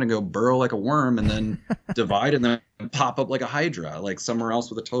the ground and go burrow like a worm and then divide and then pop up like a hydra, like somewhere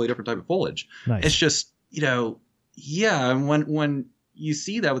else with a totally different type of foliage. Nice. It's just, and when you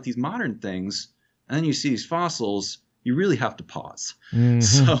see that with these modern things, and then you see these fossils, you really have to pause.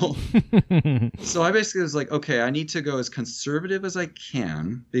 Mm-hmm. So I basically was like, okay, I need to go as conservative as I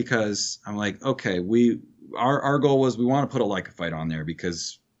can, because I'm like, okay, our goal was we want to put a lycophyte on there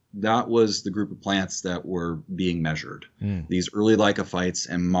because that was the group of plants that were being measured. These early lycophytes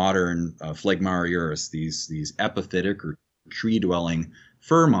and modern Phlegmariurus, these epiphytic or tree-dwelling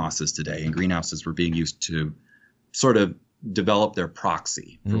fir mosses today in greenhouses were being used to sort of develop their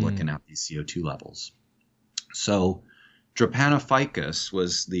proxy for looking at these CO2 levels. So Drepanophycus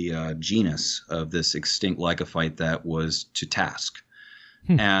was the genus of this extinct lycophyte that was to task.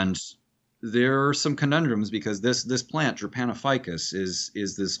 And there are some conundrums because this plant, Drepanophycus, is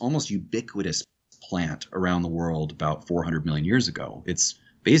this almost ubiquitous plant around the world about 400 million years ago. It's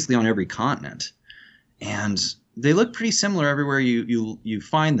basically on every continent. And they look pretty similar everywhere you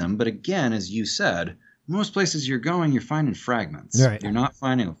find them. But again, as you said, most places you're going, you're finding fragments. Right. You're not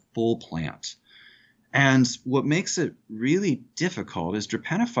finding a full plant. And what makes it really difficult is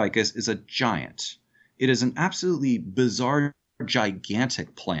Drepanophycus is a giant. It is an absolutely bizarre,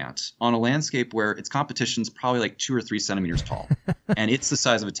 gigantic plant on a landscape where its competition's probably like 2 or 3 centimeters tall. And it's the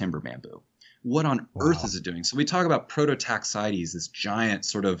size of a timber bamboo. What on earth is it doing? So we talk about Prototaxides, this giant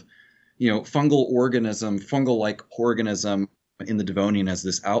sort of, fungal-like organism in the Devonian as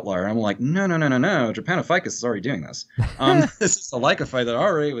this outlier. I'm like, no. Drepanophycus is already doing this. This is a lycophyte that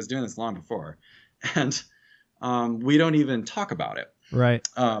already was doing this long before. And we don't even talk about it. Right.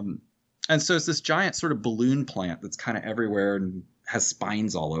 And so it's this giant sort of balloon plant that's kind of everywhere and has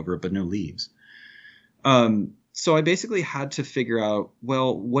spines all over it, but no leaves. So I basically had to figure out,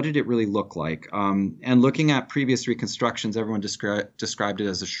 well, what did it really look like? And looking at previous reconstructions, everyone described it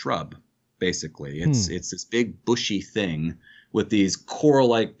as a shrub, basically. It's this big bushy thing with these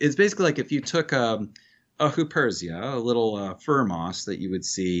coral-like – it's basically like if you took a Hupersia, a little fir moss that you would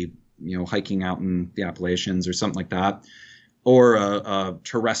see – hiking out in the Appalachians or something like that, or a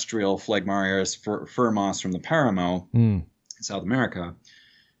terrestrial Phlegmariurus fir moss from the Paramo in South America.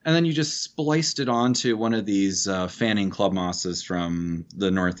 And then you just spliced it onto one of these fanning club mosses from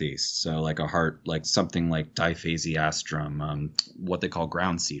the Northeast. So like something like Diphasiastrum, what they call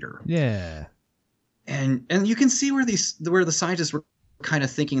ground cedar. Yeah. And you can see where the scientists were kind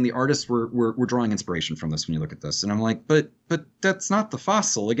of thinking, the artists were drawing inspiration from this when you look at this. And I'm like, but that's not the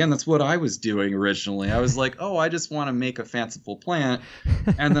fossil. Again, that's what I was doing originally. I was like, I just want to make a fanciful plant.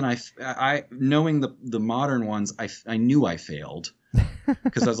 And then I knowing the modern ones, I knew I failed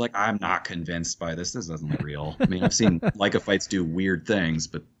because I was like, I'm not convinced by this. This doesn't look real. I mean, I've seen lycophytes do weird things,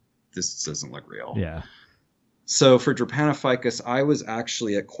 but this doesn't look real. Yeah. So for Drepanophycus, I was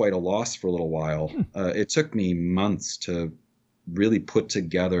actually at quite a loss for a little while. It took me months to really put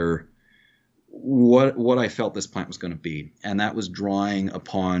together what I felt this plant was going to be. And that was drawing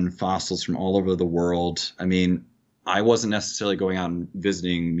upon fossils from all over the world. I mean, I wasn't necessarily going out and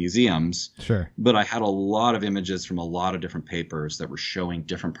visiting museums. Sure. But I had a lot of images from a lot of different papers that were showing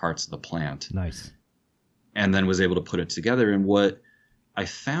different parts of the plant. Nice. And then was able to put it together. And what I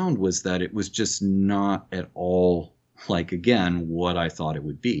found was that it was just not at all like, again, what I thought it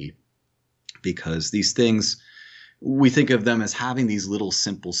would be. Because these things, we think of them as having these little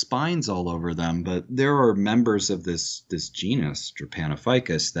simple spines all over them, but there are members of this genus,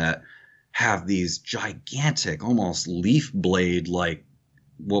 Drepanophycus, that have these gigantic, almost leaf blade like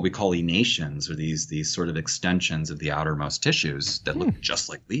what we call enations, or these sort of extensions of the outermost tissues that look just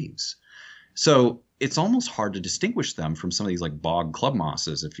like leaves. So it's almost hard to distinguish them from some of these like bog club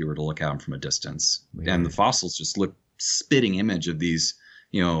mosses if you were to look at them from a distance. Weird. And the fossils just look spitting image of these,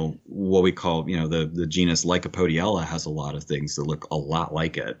 what we call, the genus Lycopodiella has a lot of things that look a lot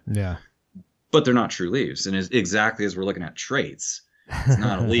like it. Yeah. But they're not true leaves. And exactly as we're looking at traits, it's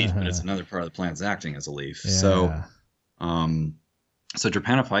not a leaf, but it's another part of the plant's acting as a leaf. Yeah. So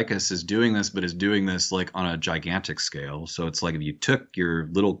Drepanophycus is doing this, but is doing this like on a gigantic scale. So it's like if you took your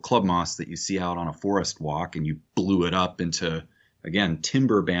little club moss that you see out on a forest walk and you blew it up into, again,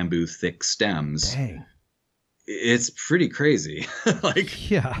 timber bamboo thick stems. Dang. It's pretty crazy.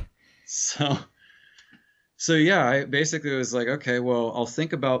 Yeah. So yeah, I basically was like, okay, well, I'll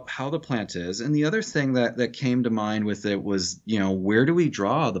think about how the plant is. And the other thing that came to mind with it was, where do we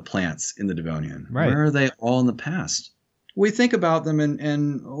draw the plants in the Devonian? Right. Where are they all in the past? We think about them,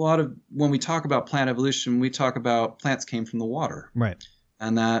 and a lot of, when we talk about plant evolution, we talk about plants came from the water. Right.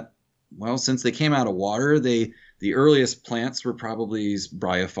 And that, well, since they came out of water, the earliest plants were probably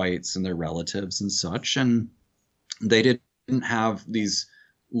bryophytes and their relatives and such, and they didn't have these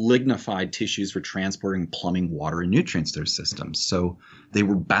lignified tissues for transporting, plumbing water and nutrients to their systems. So they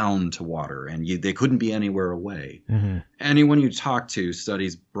were bound to water, and they couldn't be anywhere away. Mm-hmm. Anyone you talk to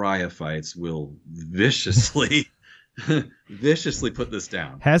studies bryophytes will viciously viciously put this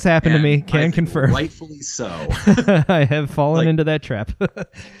down. Has happened to me. Can confirm. Rightfully so. I have fallen into that trap.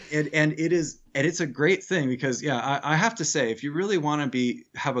 and it's a great thing because I have to say, if you really want to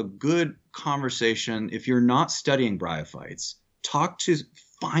have a good conversation, if you're not studying bryophytes,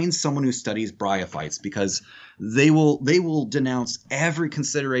 find someone who studies bryophytes, because they will denounce every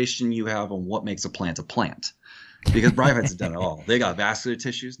consideration you have on what makes a plant a plant. Because bryophytes have done it all. They got vascular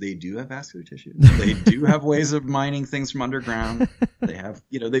tissues. They do have vascular tissues. They do have ways of mining things from underground. They have,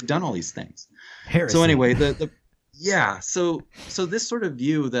 they've done all these things. Heresy. So anyway, so this sort of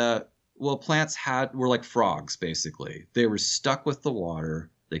view that, well, plants were like frogs, basically. They were stuck with the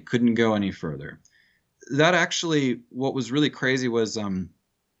water. They couldn't go any further. That actually, what was really crazy was,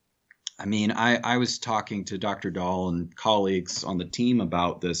 I was talking to Dr. Dahl and colleagues on the team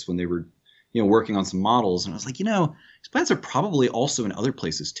about this when they were working on some models, and I was like, these plants are probably also in other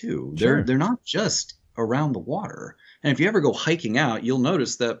places too. Sure. They're not just around the water. And if you ever go hiking out, you'll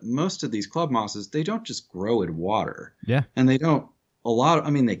notice that most of these club mosses, they don't just grow in water. Yeah. And they don't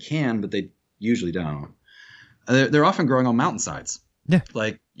they can, but they usually don't. They're often growing on mountainsides. Yeah.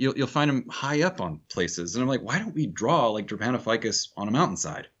 Like you'll find them high up on places. And I'm like, why don't we draw like Drepanoficus on a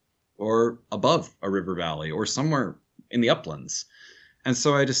mountainside or above a river valley or somewhere in the uplands? And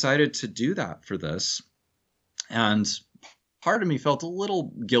so I decided to do that for this. And part of me felt a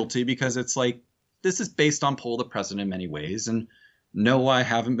little guilty because it's like, this is based on Poll the President in many ways. And no, I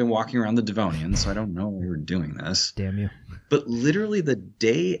haven't been walking around the Devonian, so I don't know why we're doing this. Damn you. But literally the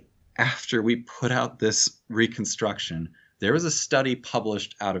day after we put out this reconstruction, there was a study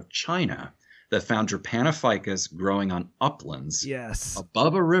published out of China that found Drepanoficus growing on uplands. Yes.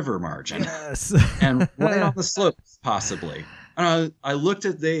 Above a river margin. Yes. And right on the slopes, possibly. I looked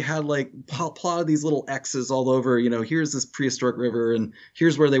at, they had like plotted these little X's all over, here's this prehistoric river and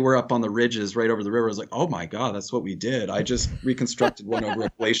here's where they were up on the ridges right over the river. I was like, oh my God, that's what we did. I just reconstructed one over a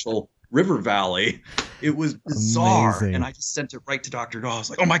glacial river valley. It was bizarre. Amazing. And I just sent it right to Dr. Dahl. I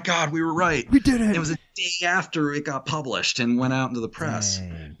was like, oh my God, we were right. We did it. And it was a day after it got published and went out into the press.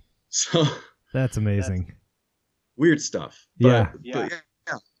 Dang. So That's amazing. Weird stuff. Yeah. But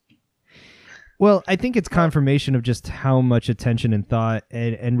Well, I think it's confirmation of just how much attention and thought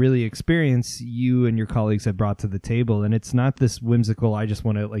and really experience you and your colleagues have brought to the table. And it's not this whimsical, I just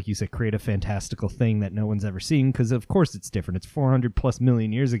want to, like you said, create a fantastical thing that no one's ever seen, because of course it's different. It's 400 plus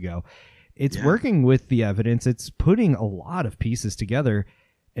million years ago. It's working with the evidence. It's putting a lot of pieces together.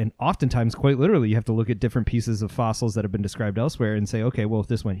 And oftentimes, quite literally, you have to look at different pieces of fossils that have been described elsewhere and say, okay, well, if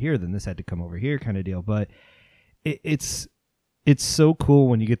this went here, then this had to come over here kind of deal. But it's so cool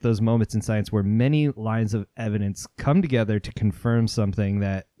when you get those moments in science where many lines of evidence come together to confirm something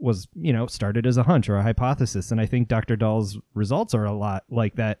that was, started as a hunch or a hypothesis. And I think Dr. Dahl's results are a lot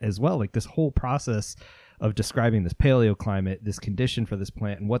like that as well. Like this whole process of describing this paleoclimate, this condition for this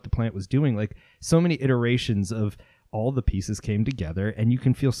plant and what the plant was doing, like so many iterations of all the pieces came together, and you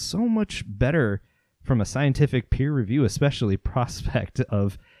can feel so much better from a scientific peer review, especially prospect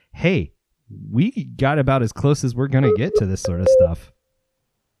of, hey, we got about as close as we're going to get to this sort of stuff.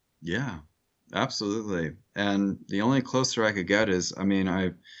 Yeah, absolutely. And the only closer I could get is,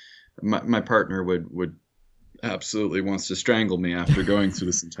 my partner would absolutely wants to strangle me after going through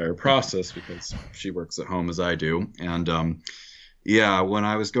this entire process because she works at home as I do. And, when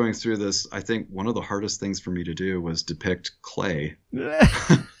I was going through this, I think one of the hardest things for me to do was depict clay.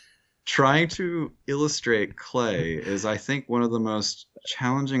 Trying to illustrate clay is, I think, one of the most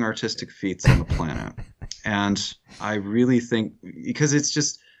challenging artistic feats on the planet. And I really think, because it's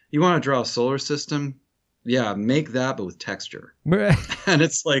just, you want to draw a solar system, make that, but with texture. And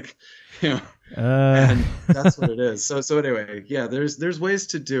it's like, and that's what it is. So anyway, there's ways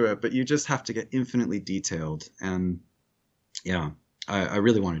to do it, but you just have to get infinitely detailed. And I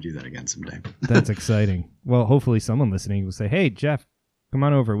really want to do that again someday. That's exciting. Well, hopefully someone listening will say, hey, Jeff, come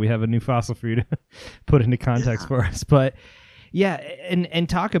on over. We have a new fossil for you to put into context for us. But and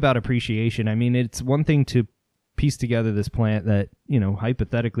talk about appreciation. I mean, it's one thing to piece together this plant that,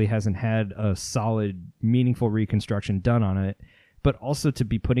 hypothetically hasn't had a solid, meaningful reconstruction done on it, but also to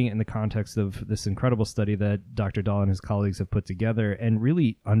be putting it in the context of this incredible study that Dr. Dahl and his colleagues have put together and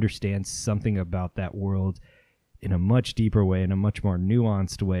really understand something about that world in a much deeper way, in a much more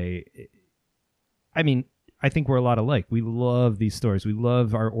nuanced way. I mean, I think we're a lot alike. We love these stories. We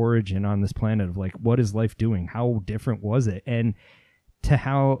love our origin on this planet of like, what is life doing? How different was it? And to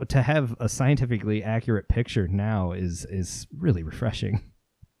have a scientifically accurate picture now is really refreshing.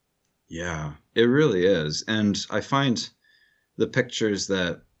 Yeah, it really is. And I find the pictures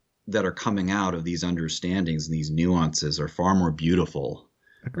that are coming out of these understandings and these nuances are far more beautiful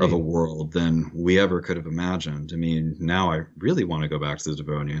Agreed. of a world than we ever could have imagined. I mean, now I really want to go back to the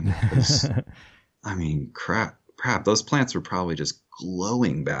Devonian. Because, I mean, crap, those plants were probably just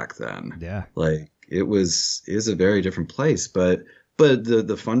glowing back then. Yeah. Like it is a very different place, but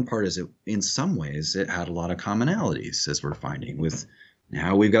the fun part is in some ways it had a lot of commonalities, as we're finding with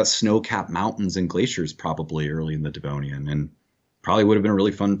now we've got snow-capped mountains and glaciers probably early in the Devonian, and probably would have been a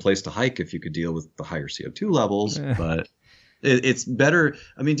really fun place to hike if you could deal with the higher CO2 levels, but it's better.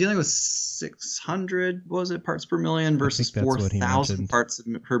 I mean, dealing with 600, what was it, parts per million versus 4,000 parts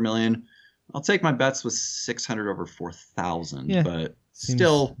per million. I'll take my bets with 600 over 4,000, but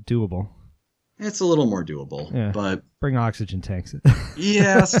still doable. It's a little more doable, but bring oxygen tanks.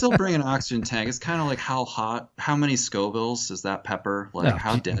 Yeah, still bring an oxygen tank. It's kind of like how many Scovilles is that pepper? Like,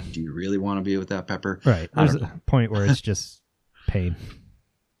 how dead do you really want to be with that pepper? Right. There's a point where it's just pain.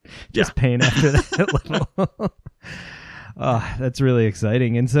 Just pain after that level. That's really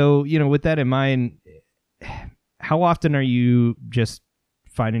exciting. And so, with that in mind, how often are you just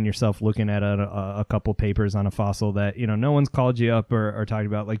finding yourself looking at a couple papers on a fossil that, no one's called you up or talking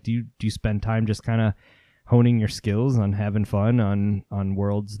about? Like, do you spend time just kind of honing your skills on having fun on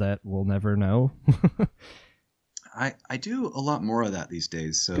worlds that we'll never know? I do a lot more of that these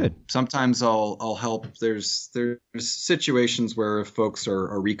days. So Good. Sometimes I'll help. There's situations where if folks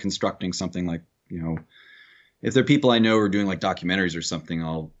are reconstructing something, like, if they're people I know who are doing like documentaries or something,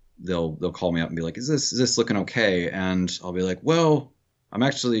 they'll call me up and be like, is this looking okay? And I'll be like, well, I'm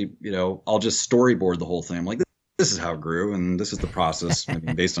actually, I'll just storyboard the whole thing. I'm like, this is how it grew, and this is the process. I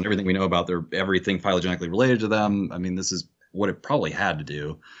mean, based on everything we know about everything phylogenetically related to them, I mean, this is what it probably had to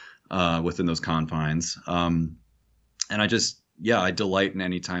do within those confines. And I just, I delight in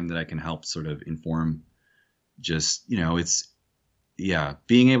any time that I can help sort of inform just,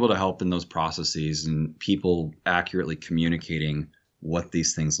 being able to help in those processes and people accurately communicating what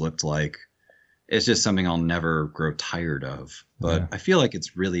these things looked like. It's just something I'll never grow tired of. But I feel like it's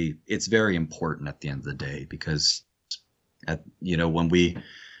very important at the end of the day, because when we,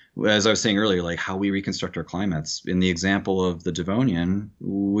 as I was saying earlier, like how we reconstruct our climates, in the example of the Devonian,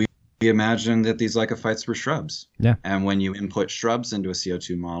 we imagined that these lycophytes were shrubs. Yeah. And when you input shrubs into a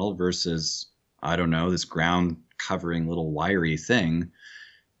CO2 model versus, I don't know, this ground covering little wiry thing,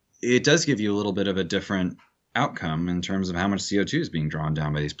 it does give you a little bit of a different outcome in terms of how much CO2 is being drawn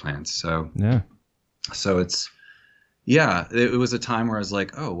down by these plants. So it was a time where I was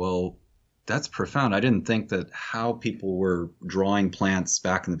like, oh, well, that's profound. I didn't think that how people were drawing plants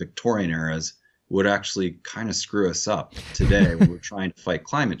back in the Victorian eras would actually kind of screw us up today when we're trying to fight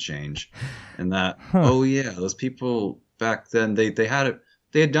climate change. And that, those people back then, they had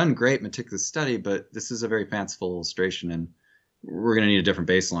done great meticulous study, but this is a very fanciful illustration, and we're going to need a different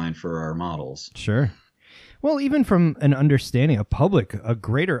baseline for our models. Sure. Well, even from an understanding, a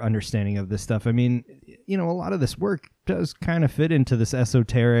greater understanding of this stuff, I mean, a lot of this work does kind of fit into this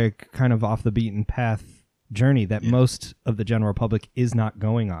esoteric, kind of off the beaten path journey that most of the general public is not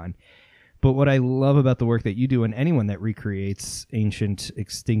going on. But what I love about the work that you do, and anyone that recreates ancient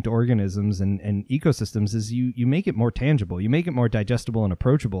extinct organisms and ecosystems, is you make it more tangible. You make it more digestible and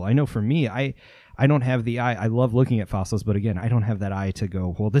approachable. I know for me, I don't have the eye. I love looking at fossils, but again, I don't have that eye to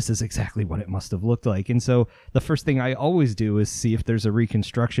go, well, this is exactly what it must have looked like. And so the first thing I always do is see if there's a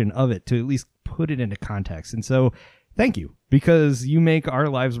reconstruction of it to at least put it into context. And so thank you, because you make our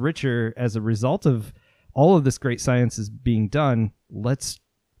lives richer as a result of all of this great science is being done. Let's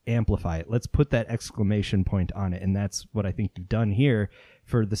amplify it. Let's put that exclamation point on it. And that's what I think you've done here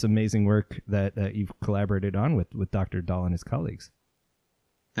for this amazing work that you've collaborated on with Dr. Dahl and his colleagues.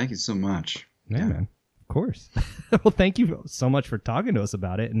 Thank you so much. Yeah, man. Of course. Well, thank you so much for talking to us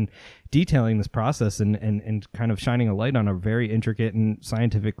about it and detailing this process and kind of shining a light on a very intricate and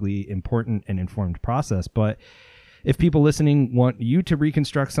scientifically important and informed process. But if people listening want you to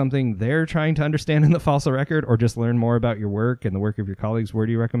reconstruct something they're trying to understand in the fossil record, or just learn more about your work and the work of your colleagues, where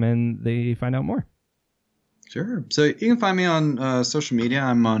do you recommend they find out more? Sure. So you can find me on social media.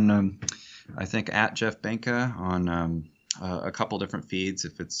 I'm on, I think, at Jeff Benka on a couple different feeds,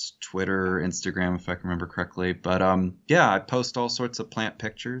 if it's Twitter, Instagram, if I can remember correctly. But I post all sorts of plant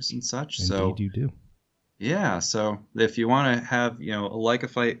pictures and such. Indeed, so you do. Yeah, so if you want to have, a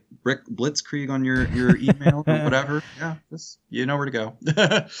lycophyte blitzkrieg on your email or whatever, you know where to go.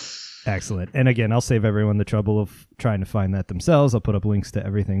 Excellent. And again, I'll save everyone the trouble of trying to find that themselves. I'll put up links to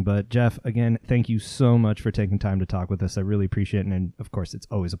everything. But Jeff, again, thank you so much for taking time to talk with us. I really appreciate it. And of course, it's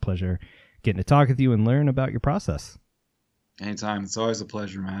always a pleasure getting to talk with you and learn about your process. Anytime. It's always a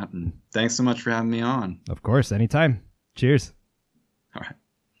pleasure, Matt. And thanks so much for having me on. Of course. Anytime. Cheers. All right.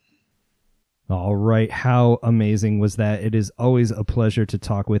 All right. How amazing was that? It is always a pleasure to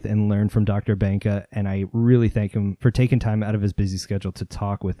talk with and learn from Dr. Banka, and I really thank him for taking time out of his busy schedule to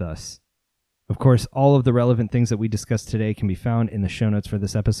talk with us. Of course, all of the relevant things that we discussed today can be found in the show notes for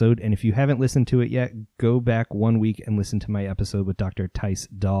this episode, and if you haven't listened to it yet, go back 1 week and listen to my episode with Dr. Tice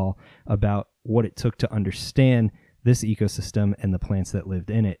Dahl about what it took to understand this ecosystem and the plants that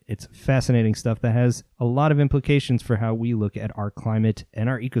lived in it. It's fascinating stuff that has a lot of implications for how we look at our climate and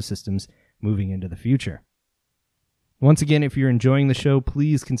our ecosystems moving into the future. Once again, if you're enjoying the show,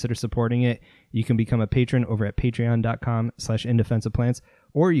 please consider supporting it. You can become a patron over at patreon.com/indefenseofplants,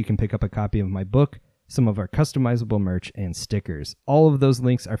 or you can pick up a copy of my book, some of our customizable merch, and stickers. All of those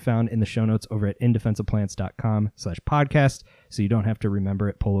links are found in the show notes over at indefenseofplants.com/podcast, so you don't have to remember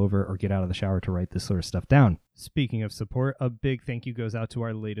it, pull over, or get out of the shower to write this sort of stuff down. Speaking of support, a big thank you goes out to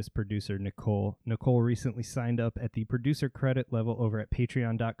our latest producer, Nicole. Nicole recently signed up at the producer credit level over at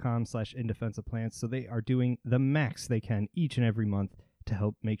patreon.com/indefenseofplants, so they are doing the max they can each and every month to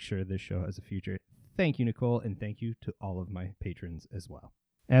help make sure this show has a future. Thank you, Nicole, and thank you to all of my patrons as well.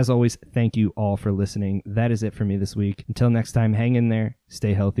 As always, thank you all for listening. That is it for me this week. Until next time, hang in there,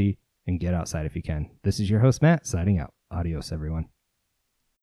 stay healthy, and get outside if you can. This is your host, Matt, signing out. Adios, everyone.